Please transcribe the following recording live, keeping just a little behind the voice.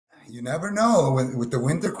You never know. With the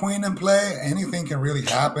Winter Queen in play, anything can really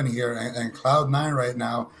happen here. And Cloud9 right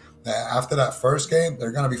now, after that first game,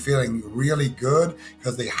 they're going to be feeling really good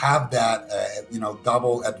because they have that,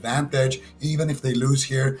 double advantage. Even if they lose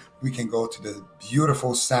here, we can go to the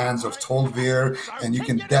beautiful sands of Tolvir, and you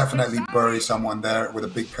can definitely bury someone there with a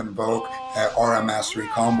big Convoke or a Mastery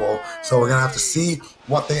combo. So we're going to have to see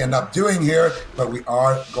what they end up doing here, but we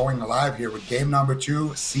are going live here with game number 2,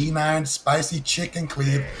 C9 Spicy Chicken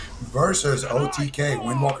Cleave versus OTK,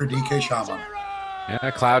 Windwalker DK Shaman.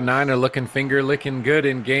 Yeah, Cloud9 are looking finger-licking good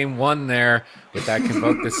in game 1 there with that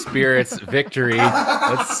Convoke the Spirits victory.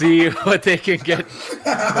 Let's see what they can get.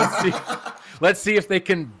 Let's see if they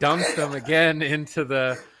can dunk them again into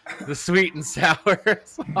the sweet and sour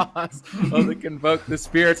sauce of the Convoke the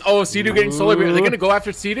Spirits. Oh, Sidhu getting solo. Are they going to go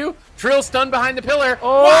after Sidhu? Trill stunned behind the pillar.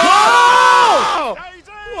 Oh! Wow! Are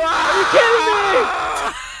you kidding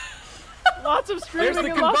me? Lots of streaming There's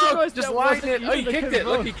the and lots of Convoke noise. just That lining wasn't it. Oh, he even the kicked it.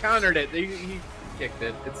 Look, Convoke. he countered it. He kicked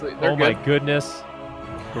it. Oh my goodness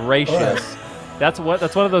gracious! That's one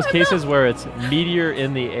of those cases where it's meteor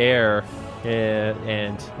in the air,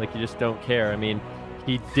 and like you just don't care. I mean,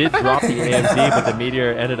 he did drop the AMD, but the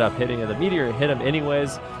meteor ended up hitting him. The meteor hit him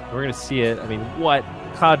anyways. We're gonna see it. I mean, what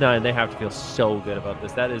Cloud9? They have to feel so good about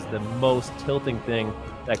this. That is the most tilting thing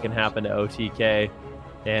that can happen to OTK.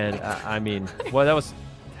 And I mean, well, that was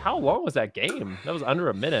how long was that game? That was under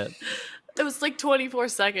a minute. It was like 24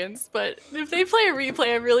 seconds, but if they play a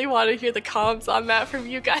replay, I really want to hear the comms on that from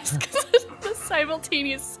you guys because the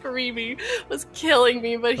simultaneous screaming was killing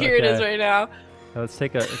me. But here it is right now. Let's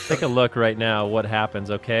take a look right now. What happens?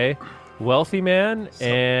 Okay, Wealthy Man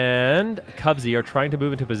and Cubsy are trying to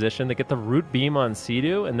move into position. They get the root beam on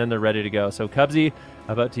Sidhu, and then they're ready to go. So Cubsy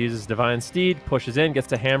about to use his Divine Steed, pushes in, gets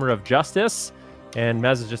the Hammer of Justice, and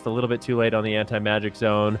Mez is just a little bit too late on the anti-magic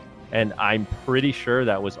zone. And I'm pretty sure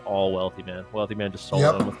that was all Wealthy Man. Wealthy Man just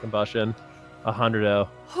sold him with Combustion.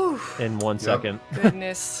 100-0 in 1 second.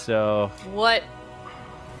 Goodness. So what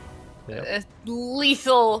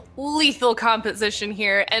lethal composition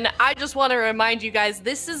here. And I just want to remind you guys,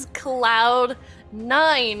 this is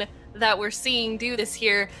Cloud9 that we're seeing do this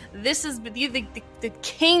here. This is the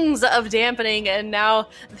kings of dampening, and now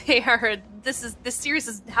they are. This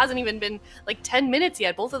series hasn't even been like 10 minutes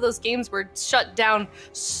yet. Both of those games were shut down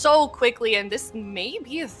so quickly, and this may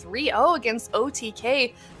be a 3-0 against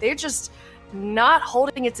OTK. They're just not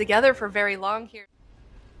holding it together for very long here.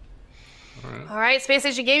 All right, Space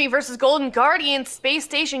Station Gaming versus Golden Guardians. Space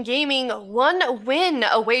Station Gaming 1 win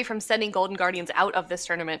away from sending Golden Guardians out of this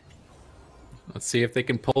tournament. Let's see if they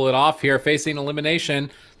can pull it off here, facing elimination.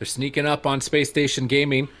 They're sneaking up on Space Station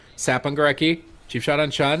Gaming. Sap on Gorecki. Cheap shot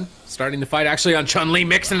on Chun. Starting the fight actually on Chun-Li,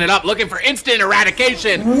 mixing it up, looking for instant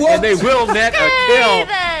eradication. What? And they will net a kill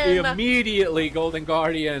then. immediately. Golden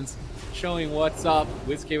Guardians showing what's up.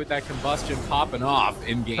 WizK with that combustion popping off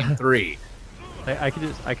in game 3. I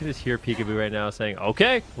could just hear Peekaboo right now saying,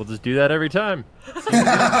 "Okay, we'll just do that every time."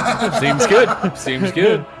 Seems good. Seems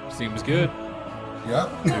good. Seems good.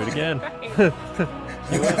 Yep. Do it again.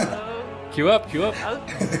 Queue up. Queue up.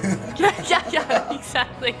 Yeah,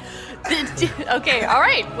 exactly. Okay, all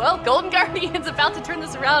right. Well, Golden Guardians about to turn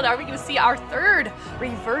this around. Are we going to see our third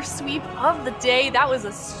reverse sweep of the day? That was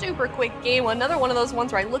a super quick game. Another one of those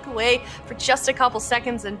ones where I look away for just a couple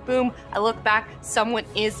seconds and boom, I look back, someone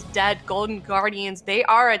is dead. Golden Guardians, they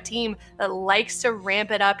are a team that likes to ramp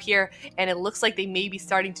it up here, and it looks like they may be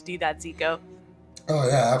starting to do that, Zico. Oh,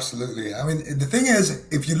 yeah, absolutely. I mean, the thing is,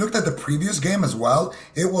 if you looked at the previous game as well,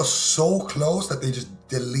 it was so close that they just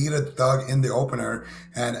deleted Thug in the opener.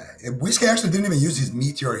 And WizK actually didn't even use his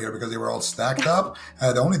Meteor here because they were all stacked up.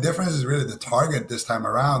 The only difference is really the target this time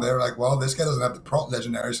around. They were like, well, this guy doesn't have the Prot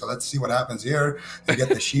Legendary, so let's see what happens here. They get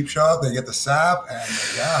the Sheep Shot, they get the Sap, and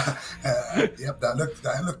yep,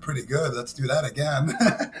 that looked pretty good. Let's do that again.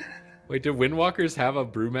 Wait, do Windwalkers have a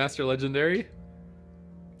Brewmaster Legendary?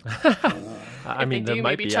 I mean, there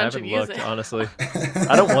might be. Chun I haven't should use looked, it. honestly.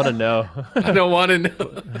 I don't want to know. I don't want to know.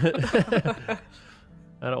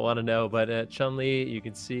 I don't want to know, but Chun-Li, you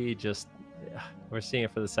can see we're seeing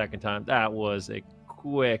it for the second time. That was a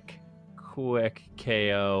quick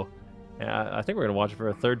KO. I think we're going to watch it for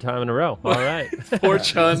a third time in a row. All right. Poor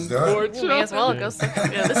Chun. Poor Chun. May as well. This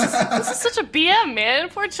is such a BM, man.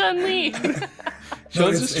 Poor Chun-Li.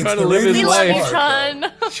 Chun's just trying to live his We love you, life.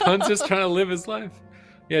 Chun. Chun's just trying to live his life.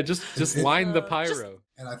 Yeah, just line the pyro.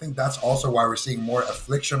 And I think that's also why we're seeing more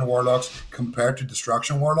Affliction Warlocks compared to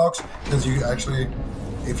Destruction Warlocks, because you actually,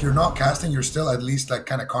 if you're not casting, you're still at least like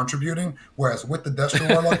kind of contributing. Whereas with the Destro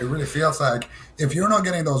Warlock, it really feels like if you're not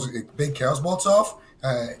getting those big Chaos Bolts off,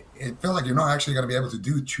 it feels like you're not actually going to be able to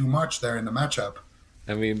do too much there in the matchup.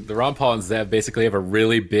 I mean, the Ron Paul and Zev basically have a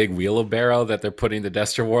really big wheelbarrow that they're putting the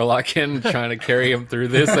Destro Warlock in, trying to carry him through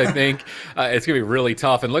this, I think. It's going to be really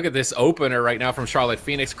tough. And look at this opener right now from Charlotte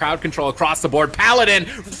Phoenix. Crowd control across the board. Paladin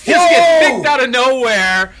just gets picked out of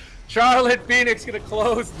nowhere. Charlotte Phoenix going to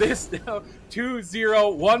close this now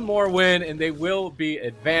 2-0. One more win, and they will be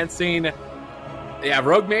advancing. Yeah,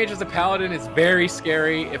 Rogue Mage as a Paladin is very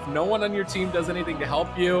scary. If no one on your team does anything to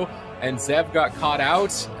help you, and Zev got caught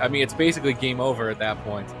out, I mean, it's basically game over at that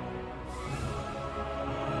point.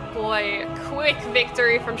 Boy, quick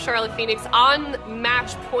victory from Charlotte Phoenix on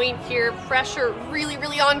match point here. Pressure really,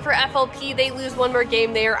 really on for FLP. They lose one more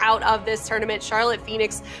game. They are out of this tournament. Charlotte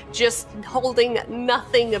Phoenix just holding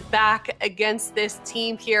nothing back against this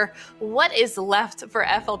team here. What is left for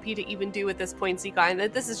FLP to even do at this point, Zika? And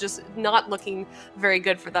this is just not looking very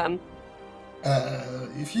good for them.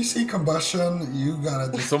 If you see combustion, you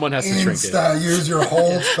gotta just someone has to shrink it. Use your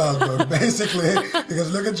whole spellbook, basically,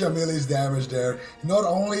 because look at Jamili's damage there. Not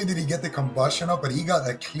only did he get the combustion up, but he got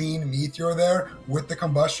a clean meteor there with the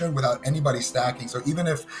combustion without anybody stacking. So even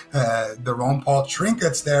if the Ron Paul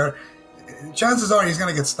trinket's there, chances are he's going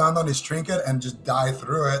to get stunned on his trinket and just die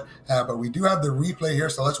through it. But we do have the replay here,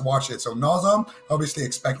 so let's watch it. So Nazem, obviously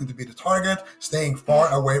expecting to be the target, staying far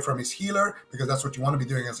away from his healer, because that's what you want to be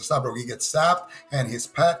doing as a sub. He gets sapped, and his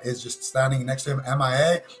pet is just standing next to him,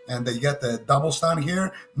 MIA, and they get the double stun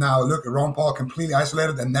here. Now look, Ron Paul completely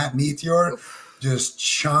isolated, and that meteor just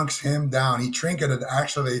chunks him down. He trinketed,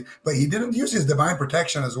 actually, but he didn't use his divine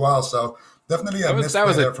protection as well, so definitely a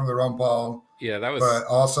misplay there from the Ron Paul. Yeah, that was. But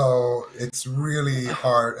also, it's really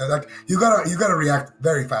hard. Like you gotta react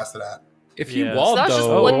very fast to that. If he walled, so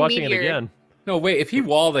though, we're watching it again. No, wait. If he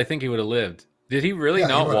walled, I think he would have lived. Did he really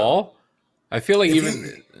not wall? I feel like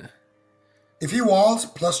if he walls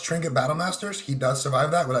plus trinket battle masters, he does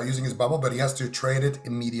survive that without using his bubble, but he has to trade it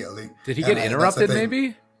immediately. Did he get interrupted?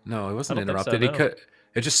 Maybe. No, it wasn't interrupted. So, no. He could.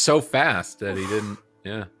 It's just so fast that he didn't.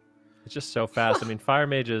 Yeah. It's just so fast. I mean, Fire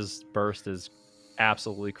Mage's burst is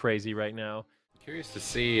absolutely crazy right now. Curious to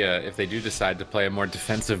see if they do decide to play a more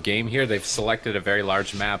defensive game here. They've selected a very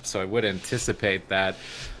large map, so I would anticipate that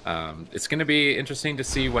it's going to be interesting to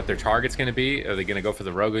see what their target's going to be. Are they going to go for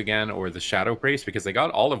the Rogue again or the Shadow Priest? Because they got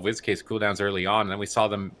all of WizK's cooldowns early on, and then we saw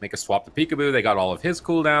them make a swap to Peekaboo. They got all of his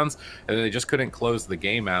cooldowns, and then they just couldn't close the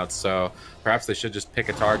game out. So perhaps they should just pick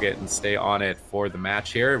a target and stay on it for the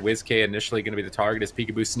match here. WizK initially going to be the target as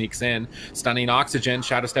Peekaboo sneaks in. Stunning Oxygen,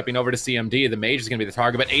 Shadow stepping over to CMD. The Mage is going to be the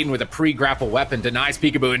target, but Aiden with a pre-grapple weapon denies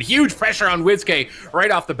Peekaboo, and huge pressure on WizK right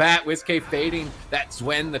off the bat. WizK fading that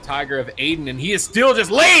Zwen, the Tiger of Aiden, and he is still just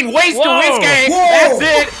laying waste to WizK. That's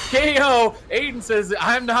it. KO. Aiden says,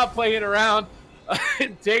 I'm not playing around.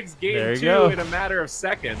 It takes game 2 in a matter of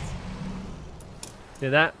seconds.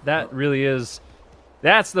 Yeah, that really is.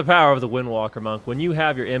 That's the power of the Windwalker Monk. When you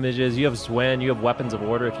have your images, you have Zwen, you have weapons of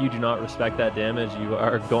order. If you do not respect that damage, you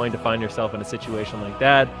are going to find yourself in a situation like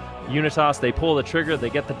that. Unitas, they pull the trigger, they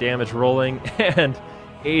get the damage rolling, and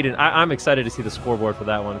Aiden, I'm excited to see the scoreboard for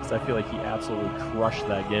that one, because I feel like he absolutely crushed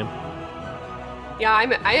that game. Yeah,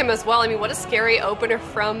 I am as well. I mean, what a scary opener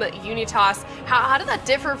from Unitas. How did that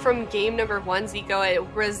differ from game number 1, Zico?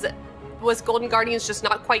 Was Golden Guardians just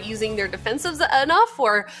not quite using their defensives enough,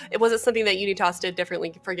 or was it something that Unitas did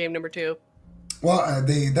differently for game number 2? Well,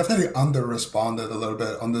 they definitely under-responded a little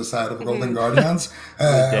bit on the side of Golden Guardians,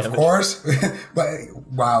 of course. But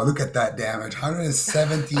wow, look at that damage.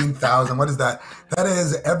 117,000. What is that? That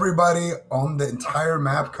is everybody on the entire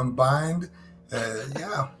map combined.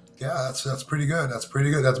 Yeah, that's pretty good. That's pretty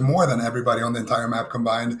good. That's more than everybody on the entire map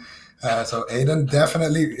combined. So Aiden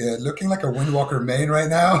definitely looking like a Windwalker main right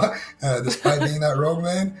now, despite being that rogue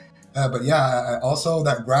main. But yeah, also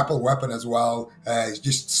that grapple weapon as well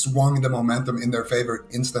just swung the momentum in their favor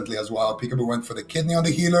instantly as well. Peekaboo went for the kidney on the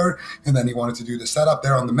healer, and then he wanted to do the setup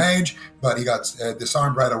there on the mage, but he got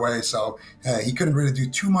disarmed right away, so he couldn't really do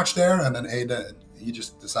too much there. And then Aiden, he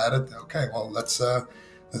just decided, okay, well, let's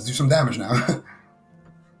do some damage now.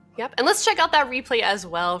 Yep, and let's check out that replay as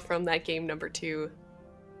well from that game number 2.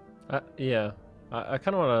 Yeah, I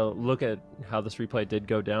kind of want to look at how this replay did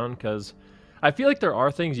go down, because I feel like there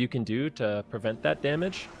are things you can do to prevent that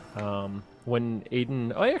damage. When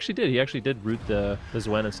Aiden, he actually did root the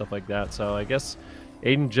Zwen and stuff like that, so I guess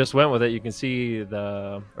Aiden just went with it. You can see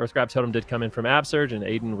the Earthgrab Totem did come in from Absurge, and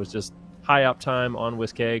Aiden was just high uptime on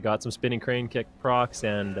WizK, got some spinning crane kick procs,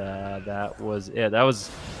 and that was it. That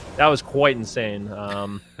was quite insane.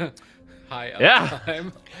 High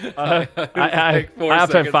uptime. I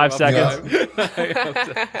uptime 5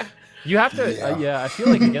 seconds. You have to, yeah. I feel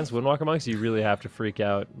like against Windwalker monks, you really have to freak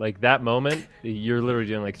out. Like that moment, you're literally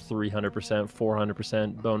doing like 300%,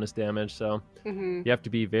 400% bonus damage. So you have to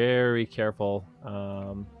be very careful.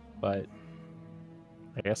 But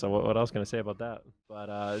I guess what else can I say about that?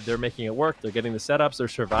 But they're making it work. They're getting the setups. They're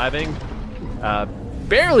surviving.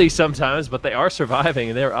 Barely sometimes, but they are surviving,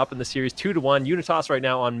 and they're up in the series 2-1. Unitas right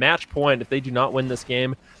now on match point. If they do not win this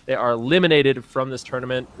game, they are eliminated from this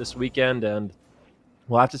tournament this weekend, and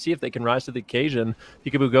we'll have to see if they can rise to the occasion.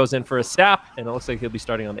 Peekaboo goes in for a sap, and it looks like he'll be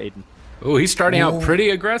starting on Aiden. Oh, he's starting out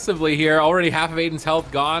pretty aggressively here. Already half of Aiden's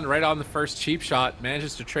health gone right on the first cheap shot.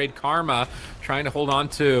 Manages to trade Karma, trying to hold on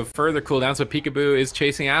to further cooldowns. So Peekaboo is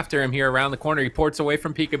chasing after him here around the corner. He ports away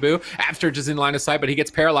from Peekaboo. Absterge is in line of sight, but he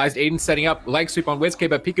gets paralyzed. Aiden setting up leg sweep on WizK,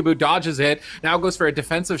 but Peekaboo dodges it. Now goes for a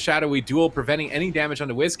defensive shadowy duel, preventing any damage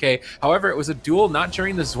onto WizK. However, it was a duel not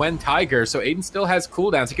during the Zwen Tiger, so Aiden still has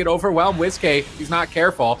cooldowns. He could overwhelm WizK if he's not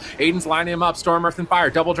careful. Aiden's lining him up. Storm, Earth, and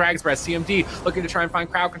Fire. Double Dragon's Breath. CMD looking to try and find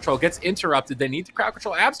crowd control. Gets interrupted. They need to crowd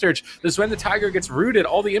control Absterge. This is when the Tiger gets rooted.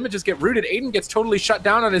 All the images get rooted. Aiden gets totally shut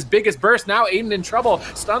down on his biggest burst. Now Aiden in trouble.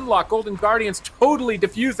 Stunlock. Golden Guardians totally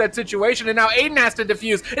diffuse that situation, and now Aiden has to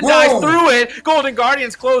diffuse and dies through it. Golden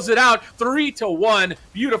Guardians close it out 3-1.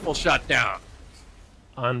 Beautiful shutdown.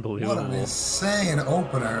 Unbelievable. What an insane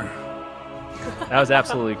opener. That was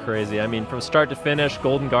absolutely crazy. I mean, from start to finish,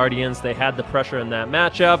 Golden Guardians, they had the pressure in that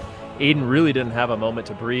matchup. Aiden really didn't have a moment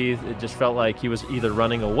to breathe. It just felt like he was either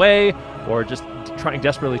running away or just trying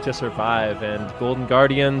desperately to survive. And Golden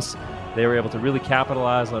Guardians, they were able to really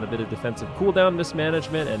capitalize on a bit of defensive cooldown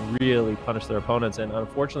mismanagement and really punish their opponents. And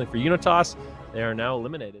unfortunately for Unitas, they are now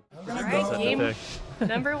eliminated. All right, game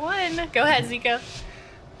number 1. Go ahead, Zico.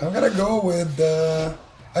 I'm going to go with...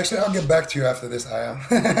 Actually, I'll get back to you after this, Aya.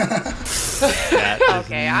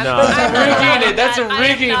 Okay, I'm rigging it. That's a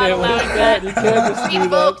rigging it. You can't just do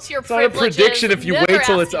that. Your it's not a prediction if you wait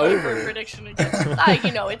till it's over. Prediction again.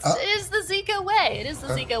 You know, it is the Zico way. It is the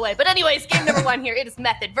Zico way. But anyways, game number 1 here. It is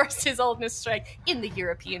Method versus Oldness Strike in the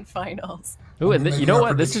European finals. Ooh, and you know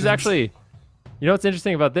what? This is actually... You know what's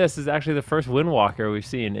interesting about this is actually the first Windwalker we've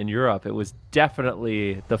seen in Europe. It was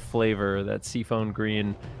definitely the flavor that Seafoam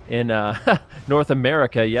Green in North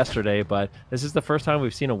America yesterday, but this is the first time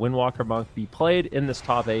we've seen a Windwalker monk be played in this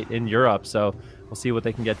top 8 in Europe, so we'll see what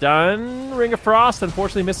they can get done. Ring of Frost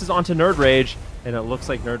unfortunately misses onto Nerd Rage, and it looks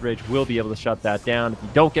like Nerd Rage will be able to shut that down. If you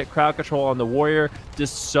don't get crowd control on the Warrior,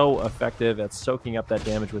 just so effective at soaking up that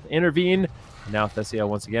damage with Intervene. Now Thessia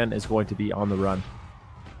once again is going to be on the run.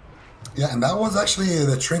 Yeah, and that was actually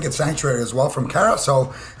the Trinket Sanctuary as well from Kara.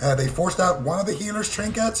 So they forced out one of the healer's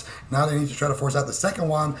trinkets. Now they need to try to force out the second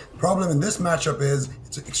one. The problem in this matchup is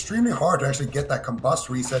it's extremely hard to actually get that combust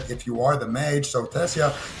reset if you are the mage. So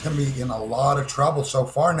Tessia can be in a lot of trouble so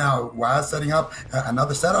far now. Waz setting up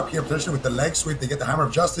another setup here, potentially with the leg sweep. They get the Hammer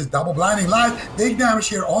of Justice, double blinding light, big damage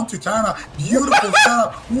here onto Tana. Beautiful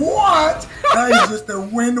setup. What? That is just the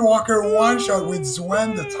Windwalker one-shot with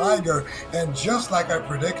Zwen the Tiger. And just like I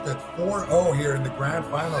predicted, 4-0 here in the grand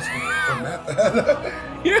finals for Method.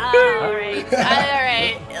 All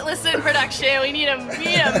right. Listen, production, we need to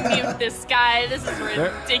mute this guy. This is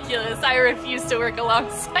ridiculous. I refuse to work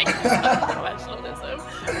alongside professionalism.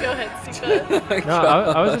 Go ahead, Sika. No,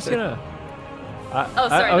 I was just gonna.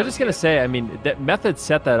 I was just gonna say. I mean, that Method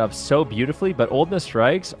set that up so beautifully, but Oldness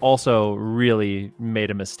Strikes also really made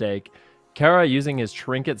a mistake. Kara using his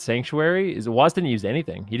Trinket Sanctuary, Waz didn't use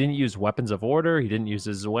anything. He didn't use Weapons of Order. He didn't use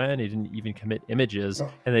his Zwen. He didn't even commit images,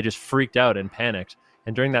 and they just freaked out and panicked.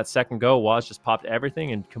 And during that second go, Waz just popped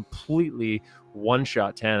everything and completely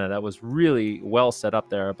one-shot Tana. That was really well set up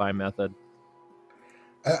there by Method.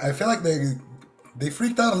 I feel like they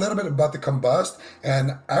freaked out a little bit about the combust,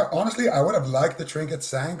 and honestly, I would have liked the Trinket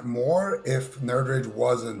Sank more if Nerd Rage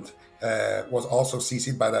was also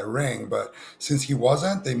CC'd by that ring, but since he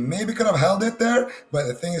wasn't, they maybe could have held it there. But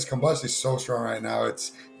the thing is, Combust is so strong right now,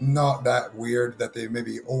 it's not that weird that they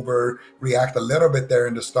maybe overreact a little bit there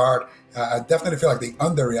in the start. I definitely feel like they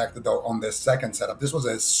underreacted though on this second setup. This was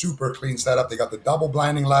a super clean setup. They got the double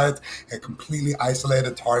blinding light, a completely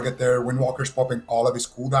isolated target there. Windwalker's popping all of his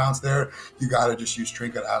cooldowns there. You gotta just use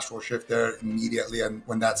Trinket Astral Shift there immediately, and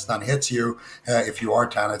when that stun hits you, if you are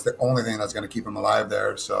Tana, it's the only thing that's gonna keep him alive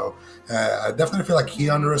there. So I definitely feel like he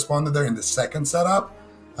under-responded there in the second setup.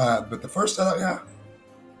 But the first setup, yeah,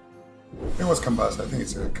 it was Combust. I think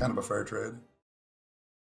it's kind of a fair trade.